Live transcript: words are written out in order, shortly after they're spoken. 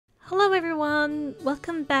Hello everyone!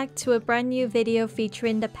 Welcome back to a brand new video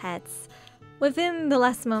featuring the pets. Within the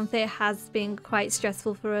last month it has been quite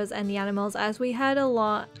stressful for us and the animals as we had a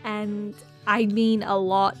lot, and I mean a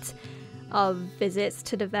lot, of visits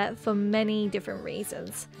to the vet for many different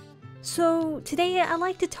reasons. So today I'd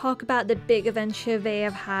like to talk about the big adventure they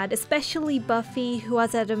have had, especially Buffy, who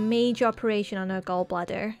has had a major operation on her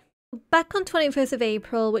gallbladder. Back on 21st of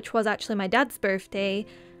April, which was actually my dad's birthday,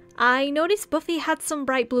 I noticed Buffy had some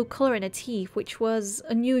bright blue colour in her teeth, which was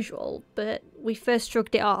unusual, but we first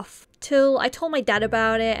shrugged it off. Till I told my dad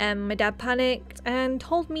about it and my dad panicked and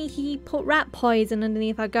told me he put rat poison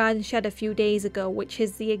underneath our garden shed a few days ago, which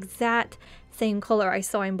is the exact same colour I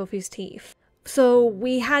saw in Buffy's teeth. So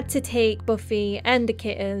we had to take Buffy and the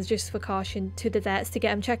kittens, just for caution, to the vets to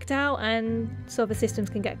get them checked out and so the systems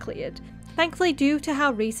can get cleared. Thankfully, due to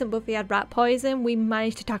how recent Buffy had rat poison, we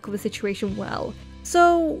managed to tackle the situation well.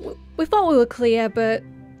 So we thought we were clear, but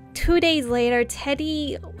 2 days later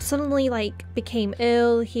Teddy suddenly became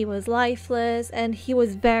ill, he was lifeless, and he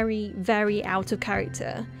was very out of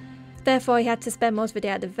character. Therefore he had to spend most of the day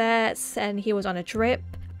at the vets and he was on a drip.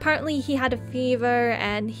 Apparently he had a fever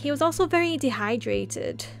and he was also very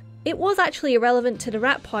dehydrated. It was actually irrelevant to the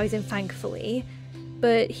rat poison, thankfully,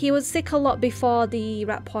 but he was sick a lot before the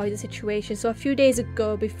rat poison situation. So a few days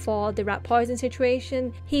ago, before the rat poison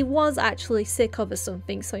situation, he was actually sick over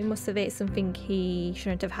something, so he must have ate something he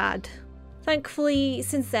shouldn't have had. Thankfully,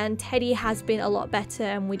 since then, Teddy has been a lot better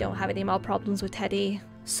and we don't have any more problems with Teddy.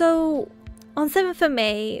 So on 7th of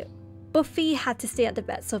May, Buffy had to stay at the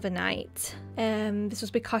vet's overnight. This was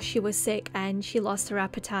because she was sick and she lost her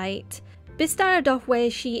appetite. This started off where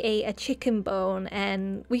she ate a chicken bone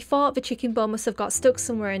and we thought the chicken bone must have got stuck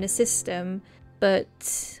somewhere in the system,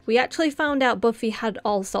 but we actually found out Buffy had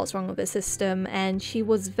all sorts wrong with her system and she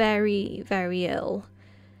was very ill,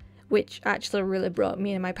 which actually really broke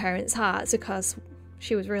me and my parents' hearts because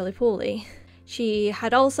she was really poorly. She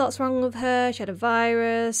had all sorts wrong with her, she had a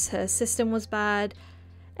virus, her system was bad,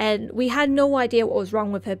 and we had no idea what was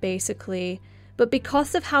wrong with her basically. But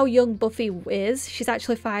because of how young Buffy is, she's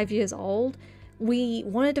actually 5 years old, we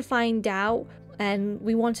wanted to find out and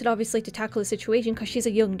we wanted obviously to tackle the situation because she's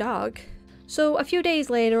a young dog. So a few days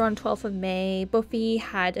later, on 12th of May, Buffy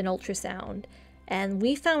had an ultrasound and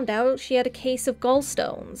we found out she had a case of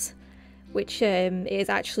gallstones, which is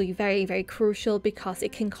actually very crucial because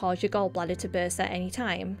it can cause your gallbladder to burst at any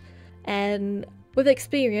time. And with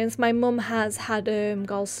experience, my mum has had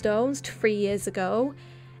gallstones 3 years ago,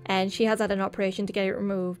 and she has had an operation to get it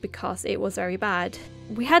removed because it was very bad.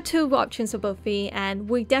 We had two options for Buffy and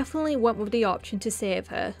we definitely went with the option to save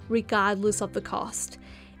her, regardless of the cost.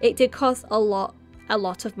 It did cost a lot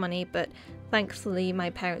of money, but thankfully my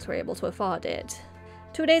parents were able to afford it.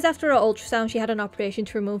 2 days after her ultrasound, she had an operation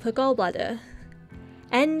to remove her gallbladder.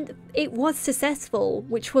 And it was successful,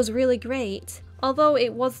 which was really great. Although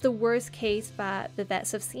it was the worst case that the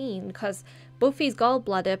vets have seen, because Buffy's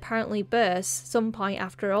gallbladder apparently burst some point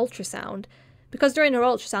after her ultrasound, because during her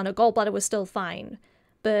ultrasound her gallbladder was still fine,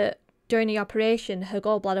 but during the operation her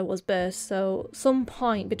gallbladder was burst, so some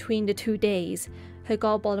point between the 2 days her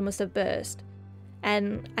gallbladder must have burst.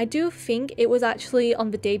 And I do think it was actually on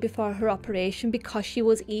the day before her operation because she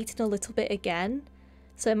was eating a little bit again,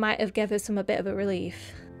 so it might have given her a bit of a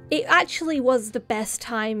relief. It actually was the best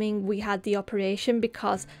timing we had the operation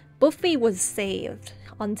because Buffy was saved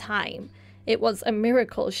on time. It was a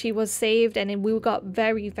miracle. She was saved and we got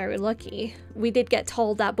very lucky. We did get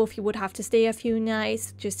told that Buffy would have to stay a few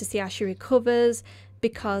nights just to see how she recovers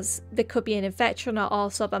because there could be an infection or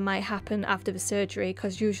also that might happen after the surgery,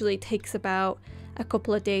 because usually it takes about a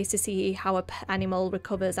couple of days to see how an animal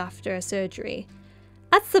recovers after a surgery.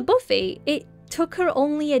 As for Buffy, it took her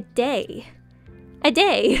only a day.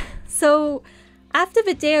 So after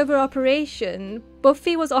the day of her operation,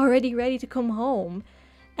 Buffy was already ready to come home.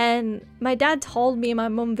 And my dad told me and my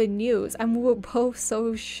mum the news and we were both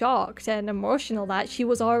so shocked and emotional that she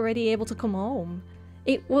was already able to come home.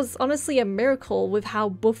 It was honestly a miracle with how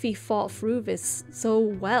Buffy fought through this so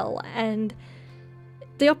well, and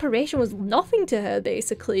the operation was nothing to her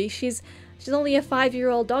basically. She's only a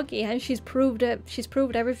 5-year-old doggy and she's proved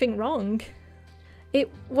everything wrong. It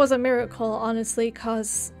was a miracle honestly,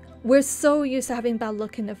 because we're so used to having bad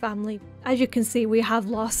luck in the family. As you can see, we have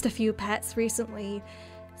lost a few pets recently.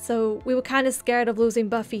 So we were kind of scared of losing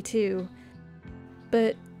Buffy too.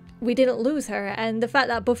 But we didn't lose her, and the fact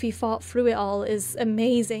that Buffy fought through it all is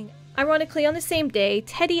amazing. Ironically, on the same day,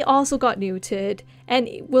 Teddy also got neutered, and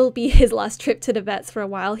it will be his last trip to the vets for a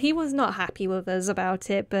while. He was not happy with us about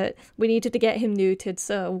it, but we needed to get him neutered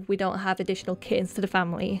so we don't have additional kittens to the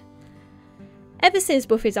family. Ever since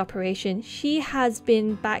Buffy's operation, she has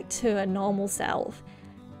been back to a normal self.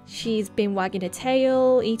 She's been wagging her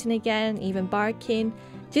tail, eating again, even barking.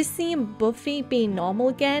 Just seeing Buffy being normal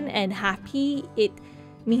again and happy, it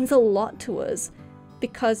means a lot to us,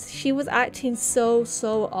 because she was acting so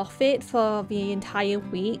off it for the entire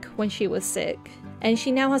week when she was sick. And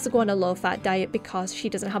she now has to go on a low-fat diet because she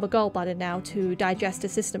doesn't have a gallbladder now to digest her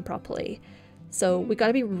system properly. So we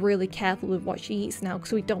gotta be really careful with what she eats now,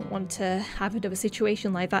 because we don't want to have another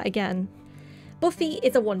situation like that again. Buffy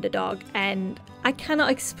is a wonder dog, and I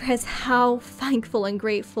cannot express how thankful and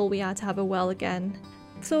grateful we are to have her well again.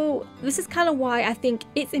 So this is kind of why I think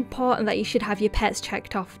it's important that you should have your pets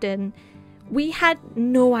checked often. We had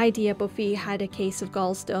no idea Buffy had a case of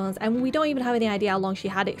gallstones, and we don't even have any idea how long she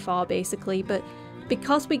had it for, basically, but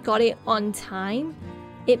because we got it on time,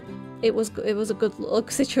 it was a good luck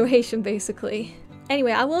situation, basically.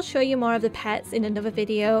 Anyway, I will show you more of the pets in another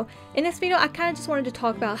video. In this video, I kind of just wanted to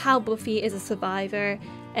talk about how Buffy is a survivor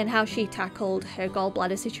and how she tackled her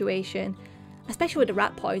gallbladder situation, especially with the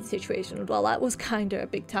rat poison situation as well. That was kind of a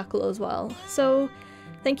big tackle as well. So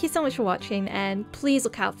thank you so much for watching, and please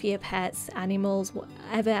look out for your pets, animals,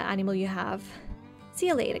 whatever animal you have. See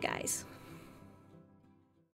you later, guys.